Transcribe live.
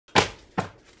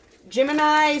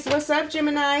Geminis, what's up,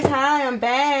 Geminis? Hi, I'm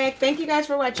back. Thank you guys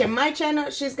for watching my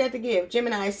channel. She's got to give.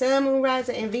 Gemini, Sun, Moon,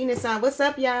 Rising, and Venus sign. What's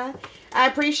up, y'all? I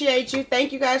appreciate you.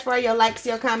 Thank you guys for all your likes,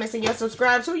 your comments, and your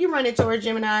subscribes. Who you running towards,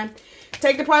 Gemini?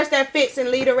 Take the parts that fits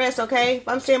and leave the rest, okay? If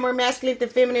I'm saying more masculine than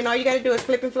feminine, all you got to do is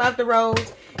flip and flop the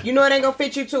roles. You know it ain't going to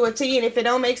fit you to a T, and if it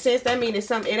don't make sense, that means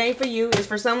it ain't for you. It's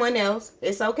for someone else.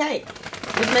 It's okay.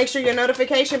 Just make sure your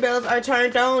notification bells are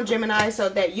turned on, Gemini, so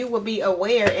that you will be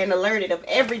aware and alerted of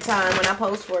every time when I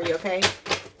post for you, okay?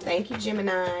 Thank you,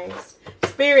 Geminis.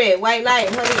 Spirit, white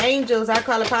light, holy angels, I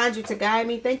call upon you to guide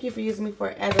me. Thank you for using me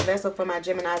as a vessel for my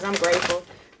Geminis. I'm grateful.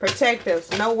 Protect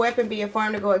us. No weapon being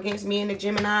formed to go against me and the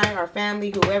Gemini, our family,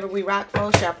 whoever we rock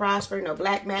for shall prosper. No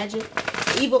black magic,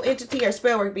 evil entity, or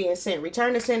spell work being sent.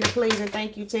 Return the sender, please, and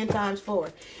thank you 10 times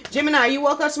 4. Gemini, you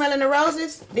woke up smelling the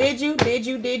roses? Did you? Did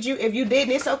you? Did you? If you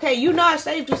didn't, it's okay. You know I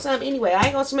saved you some anyway. I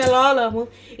ain't gonna smell all of them,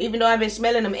 even though I've been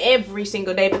smelling them every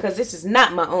single day, because this is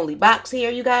not my only box here,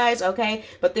 you guys, okay?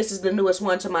 But this is the newest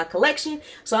one to my collection,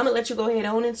 so I'm gonna let you go ahead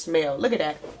on and smell. Look at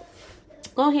that.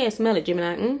 Go ahead and smell it,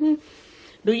 Gemini.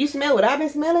 Do you smell what I've been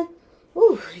smelling?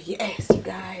 Ooh, yes, you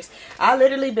guys. I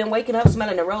literally been waking up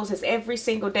smelling the roses every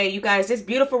single day. You guys, this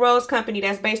beautiful rose company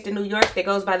that's based in New York that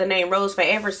goes by the name Rose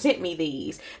Forever sent me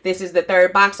these. This is the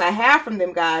 3rd box I have from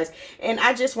them, guys. And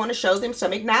I just want to show them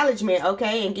some acknowledgement,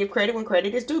 okay? And give credit when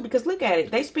credit is due, because look at it.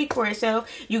 They speak for itself.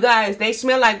 You guys, they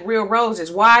smell like real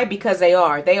roses. Why? Because they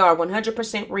are. They are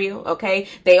 100% real, okay?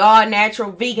 They are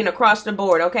natural, vegan across the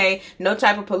board, okay? No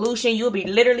type of pollution. You'll be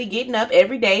literally getting up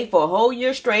every day for a whole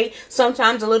year straight,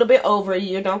 sometimes a little bit over a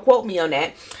year, don't quote me on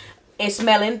that, and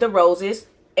smelling the roses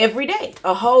every day,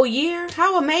 a whole year.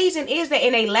 How amazing is that?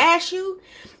 And they last you,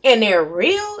 and they're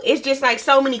real. It's just like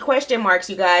so many question marks,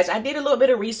 you guys. I did a little bit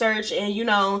of research, and you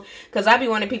know, because I be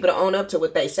wanting people to own up to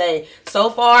what they say. So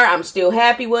far, I'm still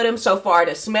happy with them. So far,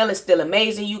 the smell is still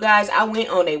amazing, you guys. I went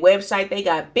on their website. They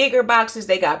got bigger boxes.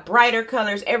 They got brighter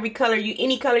colors. Every color,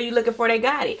 any color you looking for, they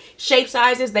got it. Shape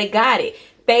sizes, they got it.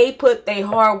 They put their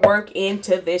hard work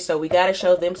into this, so we got to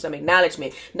show them some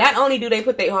acknowledgement. Not only do they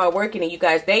put their hard work in it, you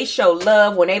guys, they show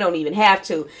love when they don't even have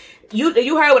to.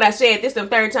 You heard what I said. This is the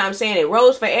 3rd time saying it.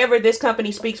 Rose Forever, this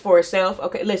company speaks for itself.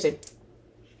 Okay, listen.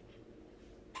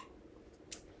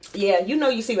 Yeah, you know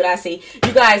you see what I see.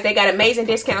 You guys, they got amazing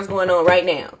discounts going on right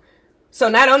now. So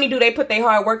not only do they put their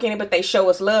hard work in it, but they show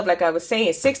us love, like I was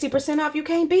saying. 60% off, you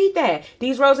can't beat that.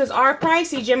 These roses are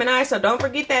pricey, Gemini, so don't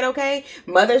forget that, okay?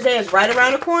 Mother's Day is right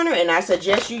around the corner, and I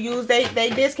suggest you use they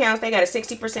discounts. They got a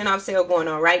 60% off sale going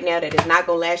on right now that is not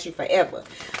going to last you forever.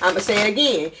 I'm going to say it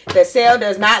again. The sale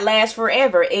does not last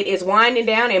forever. It is winding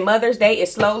down, and Mother's Day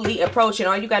is slowly approaching.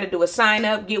 All you got to do is sign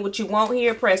up, get what you want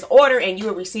here, press order, and you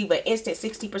will receive an instant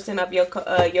 60%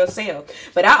 off your sale.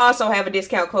 But I also have a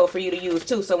discount code for you to use,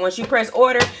 too. So once you press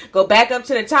order, go back up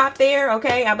to the top there,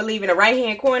 okay? I believe in the right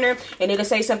hand corner, and it'll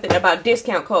say something about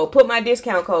discount code. Put my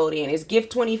discount code in. It's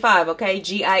GIFT25, okay?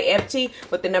 GIFT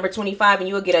with the number 25, and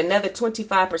you'll get another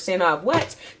 25% off.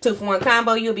 What? 2-for-1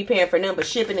 combo. You'll be paying for number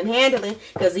shipping and handling,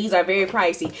 because these are very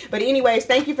pricey. But anyways,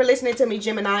 thank you for listening to me,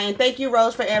 Gemini, and thank you,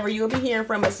 Rose Forever. You'll be hearing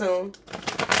from us soon.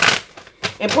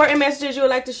 Important messages you would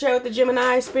like to share with the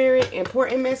Gemini spirit.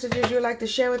 Important messages you would like to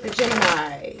share with the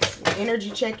Geminis.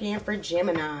 Energy check-in for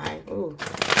Gemini. Ooh,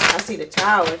 I see the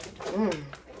Tower.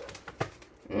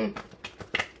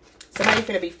 Somebody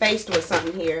finna be faced with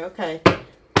something here. Okay.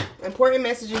 Important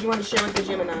messages you want to share with the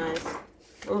Geminis.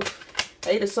 Oof.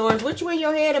 8 of Swords. What you in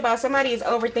your head about? Somebody is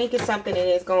overthinking something and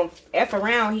is going to F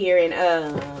around here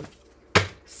and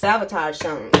sabotage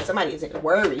something. Somebody is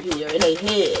worried here in their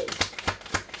head.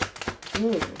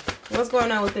 What's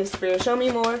going on with this spirit? Show me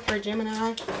more for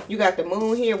Gemini. You got the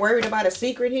moon here, worried about a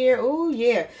secret here. Oh,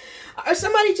 yeah. Or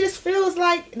somebody just feels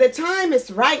like the time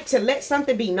is right to let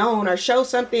something be known or show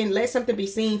something, let something be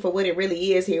seen for what it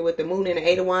really is here with the moon and the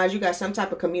 8 of Wands. You got some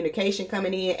type of communication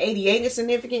coming in. 88 is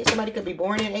significant. Somebody could be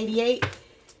born in 88.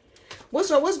 What's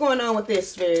going on with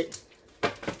this spirit?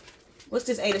 What's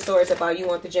this 8 of Swords about? You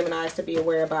want the Geminis to be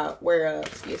aware of,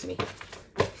 excuse me.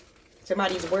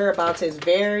 Somebody's whereabouts is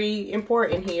very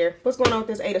important here. What's going on with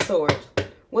this 8 of Swords?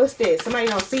 What's this? Somebody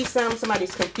don't see something.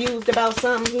 Somebody's confused about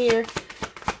something here.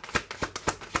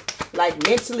 Like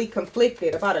mentally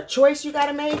conflicted about a choice you got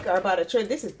to make or about a choice.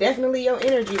 This is definitely your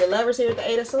energy. The Lovers here with the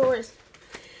 8 of Swords.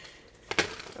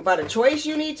 About a choice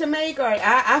you need to make. Or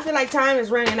I feel like time is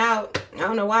running out. I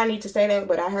don't know why I need to say that,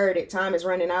 but I heard it. Time is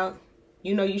running out.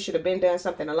 You know you should have been done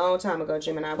something a long time ago,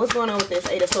 Gemini. What's going on with this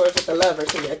 8 of Swords with the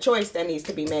Lovers here? A choice that needs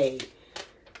to be made.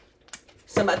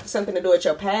 Something to do with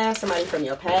your past. Somebody from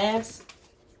your past.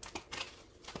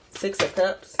 6 of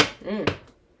Cups.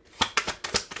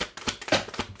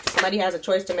 Somebody has a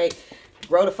choice to make.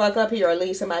 grow the fuck up here or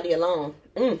leave somebody alone.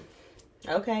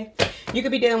 Okay. You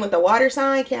could be dealing with the water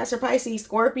sign, Cancer, Pisces,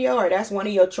 Scorpio, or that's one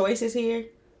of your choices here.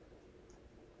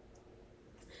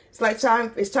 It's like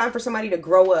it's time for somebody to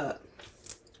grow up.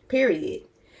 Period.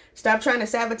 Stop trying to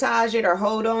sabotage it or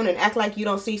hold on and act like you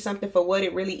don't see something for what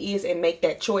it really is and make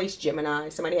that choice, Gemini.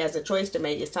 Somebody has a choice to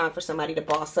make. It's time for somebody to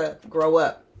boss up, grow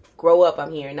up. Grow up,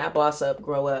 I'm hearing. Not boss up,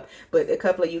 grow up. But a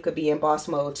couple of you could be in boss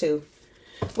mode too.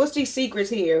 What's these secrets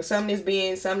here? Something is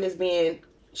being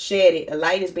shedded. A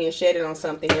light is being shedded on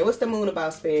something here. What's the moon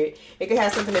about, Spirit? It could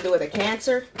have something to do with a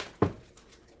Cancer.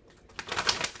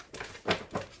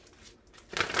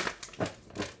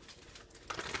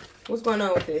 What's going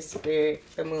on with this, Spirit?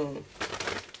 The moon.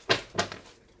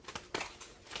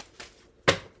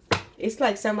 It's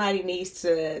like somebody needs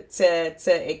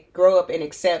to grow up and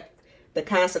accept the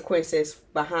consequences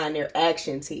behind their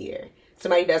actions here.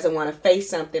 Somebody doesn't want to face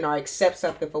something or accept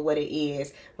something for what it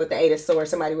is. With the Eight of Swords,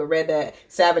 somebody would rather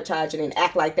sabotage it and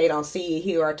act like they don't see it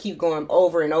here, or keep going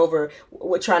over and over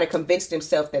with trying to convince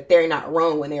themselves that they're not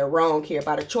wrong when they're wrong here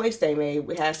about a choice they made.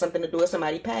 It has something to do with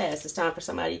somebody past. It's time for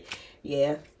somebody,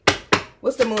 yeah.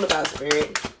 What's the moon about,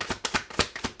 Spirit?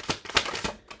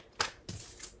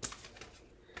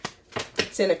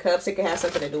 Ten of Cups. It could have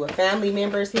something to do with family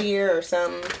members here or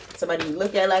somebody you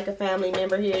look at like a family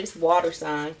member here. It's water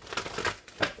sign.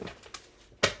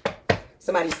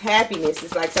 Somebody's happiness.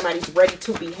 It's like somebody's ready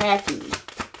to be happy.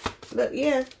 Look,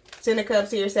 yeah. Ten of Cups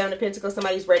here, Seven of Pentacles.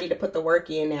 Somebody's ready to put the work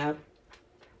in now.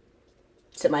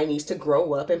 Somebody needs to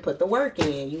grow up and put the work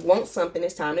in. You want something,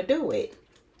 it's time to do it.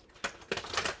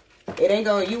 You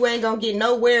ain't gonna get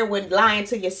nowhere with lying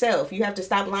to yourself. You have to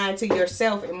stop lying to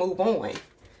yourself and move on.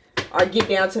 Or get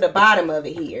down to the bottom of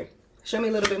it here. Show me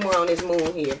a little bit more on this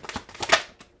moon here.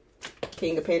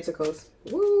 King of Pentacles.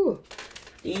 Woo!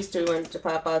 These two want to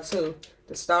pop out too.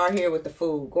 The Star here with the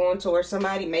Fool. Going towards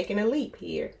somebody making a leap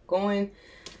here. Going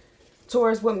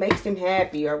towards what makes them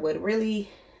happy or what really...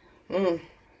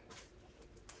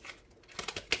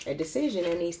 a decision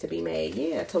that needs to be made.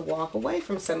 Yeah, to walk away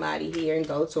from somebody here and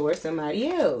go towards somebody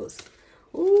else.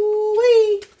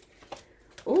 Ooh-wee.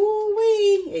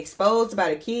 Ooh-wee. Exposed by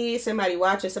the kids. Somebody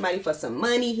watching somebody for some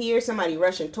money here. Somebody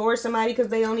rushing towards somebody because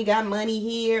they only got money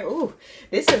here. Ooh,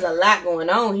 this is a lot going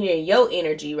on here in your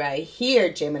energy right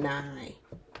here, Gemini.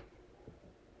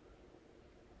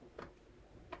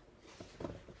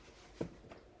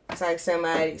 It's like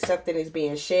something is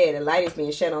being shed. A light is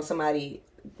being shed on somebody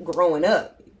growing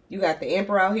up. You got the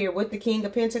Emperor out here with the King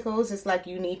of Pentacles. It's like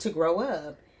you need to grow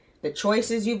up. The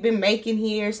choices you've been making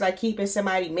here, it's like keeping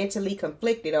somebody mentally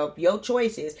conflicted of your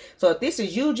choices. So if this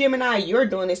is you, Gemini, you're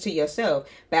doing this to yourself.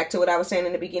 Back to what I was saying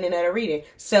in the beginning of the reading.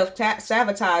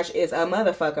 Self-sabotage is a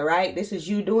motherfucker, right? This is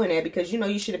you doing that because you know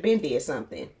you should have been did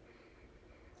something.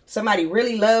 Somebody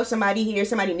really loves somebody here.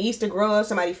 Somebody needs to grow up.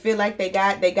 Somebody feel like they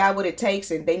got what it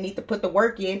takes and they need to put the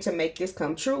work in to make this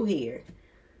come true here.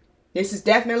 This is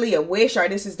definitely a wish, or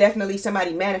this is definitely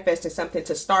somebody manifesting something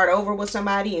to start over with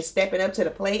somebody and stepping up to the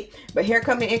plate. But here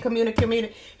comes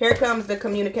the here comes the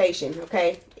communication,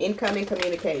 okay? Incoming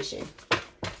communication.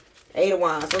 Eight of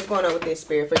Wands. What's going on with this,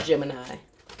 Spirit, for Gemini?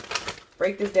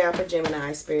 Break this down for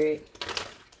Gemini, Spirit.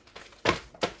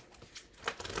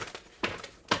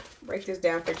 Break this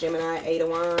down for Gemini. Eight of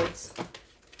Wands.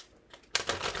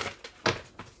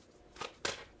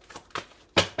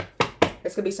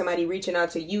 This could be somebody reaching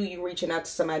out to you, you reaching out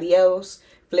to somebody else,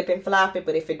 flip and flop it.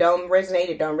 But if it don't resonate,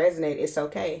 it don't resonate. It's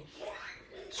okay.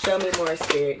 Show me more,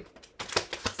 Spirit.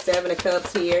 Seven of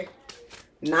Cups here.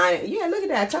 Nine. Yeah, look at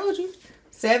that. I told you.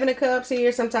 Seven of Cups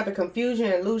here. Some type of confusion,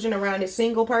 illusion around this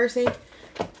single person.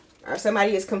 Or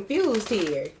somebody is confused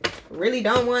here. Really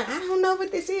don't want, I don't know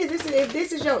what this is. If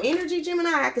this is your energy,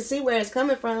 Gemini, I can see where it's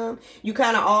coming from. You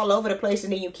kind of all over the place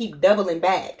and then you keep doubling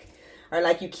back. Or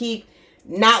like you keep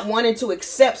not wanting to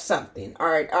accept something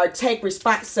or take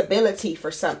responsibility for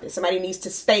something. Somebody needs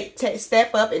to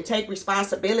step up and take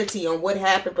responsibility on what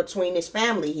happened between this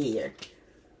family here.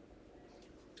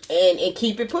 And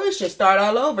keep it pushing. Start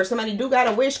all over. Somebody do got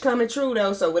a wish coming true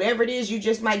though. So whatever it is, you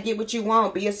just might get what you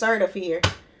want. Be assertive here.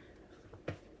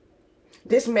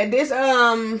 This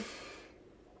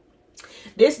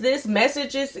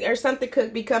messages or something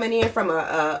could be coming in from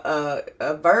a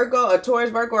Virgo, a Taurus,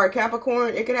 Virgo, or a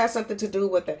Capricorn. It could have something to do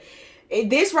with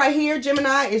this right here,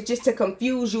 Gemini, is just to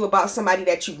confuse you about somebody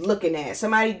that you're looking at.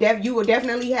 You will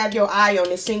definitely have your eye on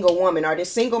this single woman, or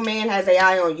this single man has an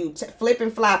eye on you. Flip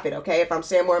and flop it, okay? If I'm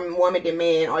saying more woman than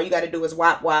man, all you got to do is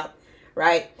wop wop,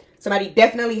 right? Somebody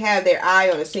definitely have their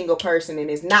eye on a single person and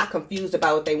is not confused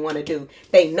about what they want to do.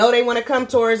 They know they want to come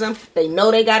towards them. They know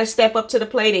they got to step up to the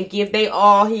plate and give they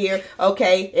all here.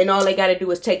 Okay. And all they got to do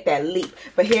is take that leap.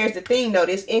 But here's the thing though.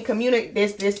 This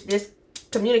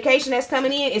communication that's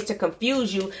coming in is to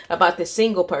confuse you about the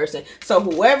single person. So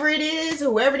whoever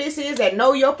this is that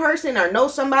know your person or know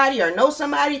somebody,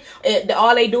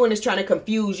 all they doing is trying to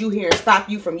confuse you here and stop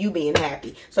you from you being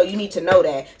happy. So you need to know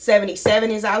that. 77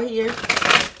 is out here.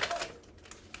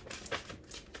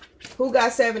 Who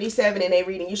got 77 in their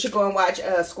reading? You should go and watch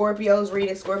Scorpio's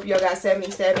reading. Scorpio got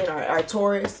 77 or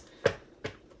Taurus.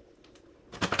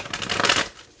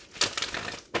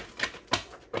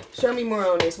 Show me more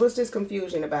on this. What's this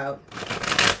confusion about?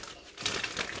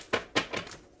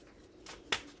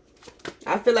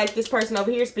 I feel like this person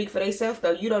over here speak for themselves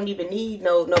though. You don't even need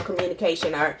no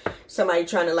communication or somebody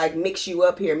trying to like mix you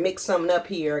up here, mix something up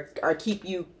here, or keep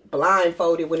you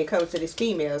blindfolded when it comes to this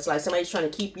female. It's like somebody's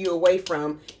trying to keep you away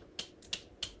from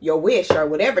your wish or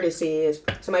whatever this is.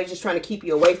 Somebody's just trying to keep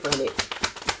you away from it.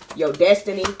 Your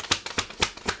destiny.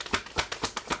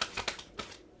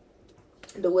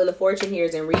 The Wheel of Fortune here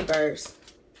is in reverse.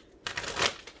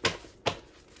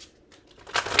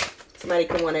 Somebody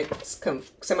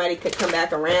could come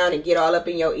back around and get all up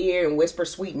in your ear and whisper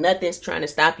sweet nothings, trying to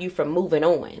stop you from moving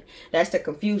on. That's the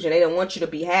confusion. They don't want you to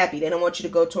be happy. They don't want you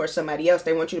to go towards somebody else.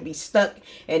 They want you to be stuck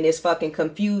in this fucking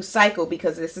confused cycle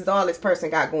because this is all this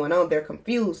person got going on. They're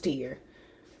confused here.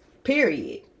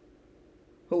 Period.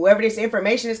 Whoever this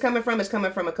information is coming from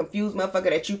a confused motherfucker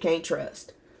that you can't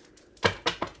trust.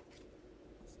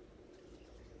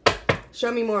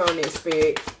 Show me more on this,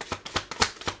 Spirit.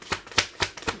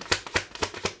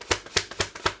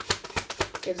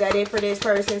 Is that it for this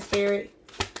person, Spirit?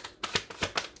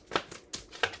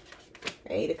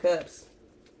 8 of Cups.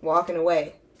 Walking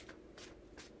away.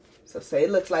 So say it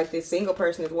looks like this single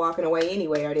person is walking away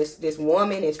anyway. Or this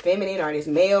woman is feminine. Or this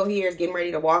male here is getting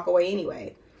ready to walk away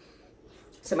anyway.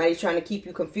 Somebody's trying to keep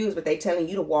you confused, but they telling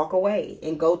you to walk away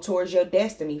and go towards your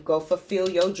destiny. Go fulfill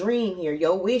your dream here,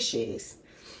 your wishes.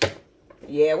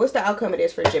 Yeah, what's the outcome of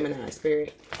this for Gemini,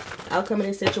 Spirit? Outcome of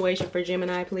this situation for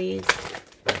Gemini, please.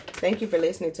 Thank you for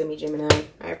listening to me, Gemini.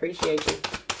 I appreciate you.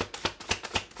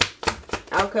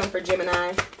 Outcome for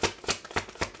Gemini.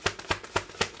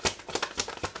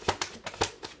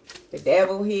 The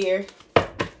Devil here.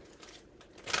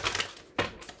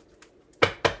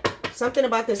 Something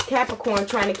about this Capricorn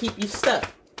trying to keep you stuck.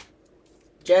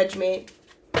 Judgment.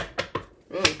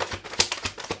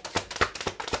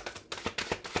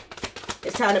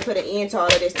 It's time to put an end to all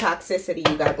of this toxicity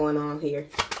you got going on here.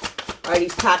 Or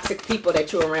these toxic people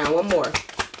that you're around. One more.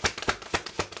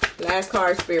 Last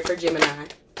card, Spirit, for Gemini.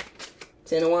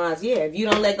 10 of Wands. Yeah, if you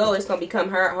don't let go, it's going to become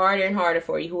harder and harder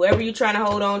for you. Whoever you're trying to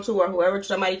hold on to or whoever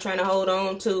somebody trying to hold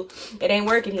on to, it ain't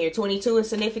working here. 22 is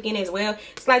significant as well.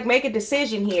 It's like make a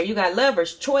decision here. You got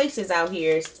Lovers, choices out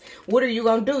here. What are you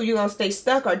going to do? You going to stay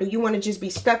stuck or do you want to just be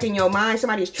stuck in your mind?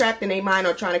 Somebody's trapped in their mind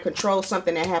or trying to control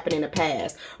something that happened in the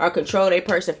past or control a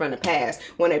person from the past.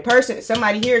 When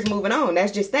somebody here is moving on,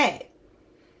 that's just that.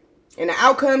 And the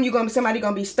outcome, somebody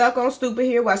gonna be stuck on stupid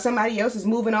here while somebody else is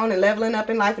moving on and leveling up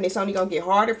in life, and it's only gonna get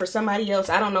harder for somebody else.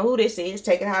 I don't know who this is.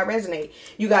 Take it how it resonates.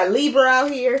 You got Libra out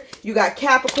here, you got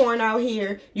Capricorn out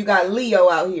here, you got Leo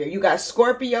out here, you got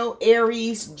Scorpio,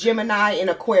 Aries, Gemini, and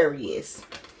Aquarius.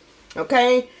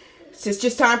 Okay? So it's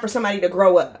just time for somebody to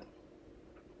grow up.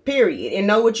 Period. And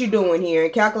know what you're doing here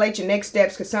and calculate your next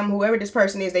steps, because whoever this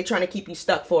person is, they trying to keep you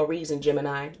stuck for a reason,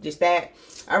 Gemini. Just that.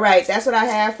 All right, that's what I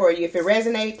have for you. If it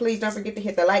resonates, please don't forget to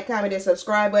hit the like, comment, and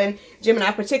subscribe button. Gemini,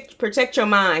 protect your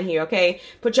mind here, okay?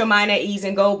 Put your mind at ease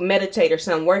and go meditate or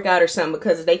something, work out or something,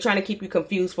 because they trying to keep you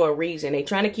confused for a reason. They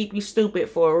trying to keep you stupid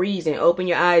for a reason. Open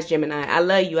your eyes, Gemini. I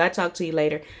love you. I'll talk to you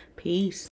later. Peace.